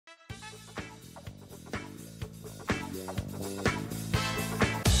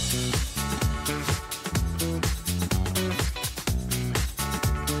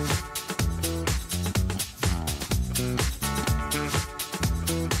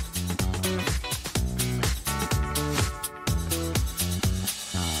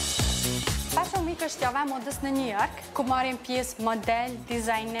Është Javën modës në Nju Jork, ku marrin pjesë model,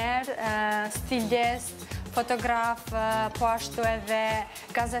 dizajner, stilist, fotograf, po ashtu edhe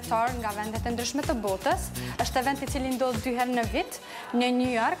gazetar nga vendet e ndryshme të botës. Është event I cili ndodh 2 herë në vit në Nju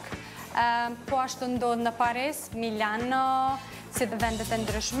Jork, po ashtu ndodh në Paris, Milano, si dhe vendet e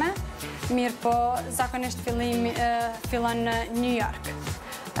ndryshme. Mirë po, zakonisht fillon në Nju Jork.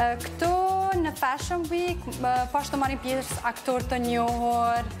 Këtu në Fashion Week, po ashtu marrin pjesë aktorë të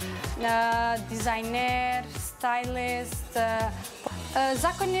njohur, dizajner, stylist.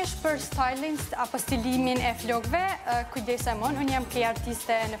 Zakonisht për stylist apo stilimin e flokëve, kujdesem unë jam këj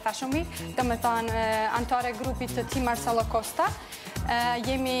artiste në Fashion Week, dhe me thonë antare grupit të Team Marcelo Costa.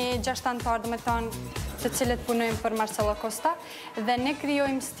 Jemi 6 antarë, dhe me thonë të cilët punojmë për Marcelo Costa, dhe ne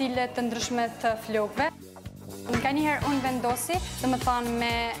krijojmë stile të ndryshme të flokëve. Nga njëherë unë vendosi, dhe me thonë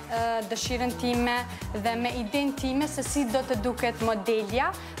me dëshirën time dhe me idenë time se si do të duket modelja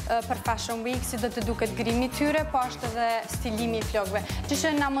për Fashion Week, si do të duket grimi tyre, po ashtu edhe stilimi I flokëve.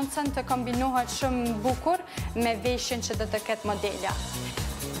 Që na mundson të kombinohet shumë bukur me veshjen që do të ketë modelja.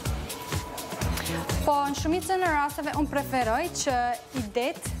 Po në shumicën e rasteve unë preferoj që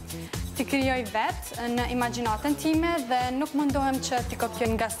idetë t'i krijoj vetë në imagjinatën time dhe nuk mundohem që t'i kopjoj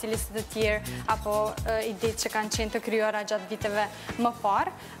nga stilistët e tjerë apo idetë që kanë qenë të krijuara gjatë viteve më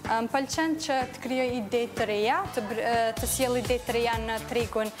parë. Më pëlqen që të krijoj ide të reja, të sjell ide të reja në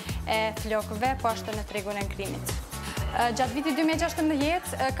tregun e flokëve, po ashtu në tregun e grimit. Gjatë vitit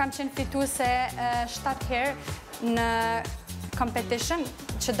 2016 kam qenë fituese 7 herë në competition,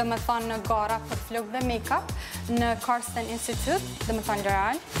 që do me thonë në gara për flokë dhe make-up, në Karsten Institute, do me thonë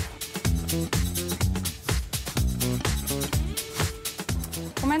L'Oreal.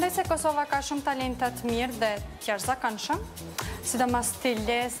 Po mendoj se Kosova ka shumë talentet mirë dhe tjerëzakonshëm, sidomos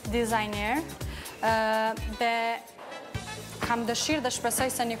stilist, dizajner, dhe kam dëshirë dhe shpresoj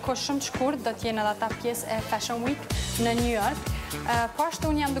se një kohë shumë të shkurt do t'jenë edhe ata pjesë e Fashion Week në Nju Jork. Po ashtu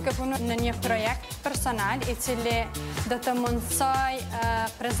unë jam duke punuar në një projekt personal I cili do të mundsoj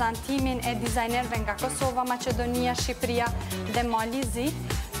prezantimin e dizajnerëve nga Kosova, Maqedonia, Shqipëria dhe Malizi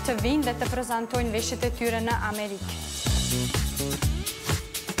të vinë dhe të prezantojnë veshjet e tyre në Amerikë.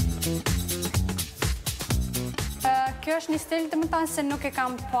 Kjo është një stil të më thonë se nuk e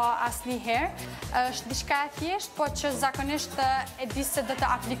kam pa asnjëherë. Është diçka e thjeshtë, po që zakonisht e di se do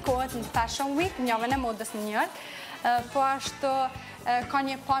të aplikohet në Fashion Week, në Javën e modës në Nju Jork. Po ashtu ka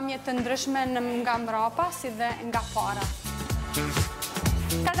një pamje të ndryshme nga mbrapa si dhe nga para.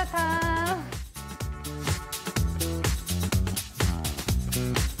 Ta-ta-ta!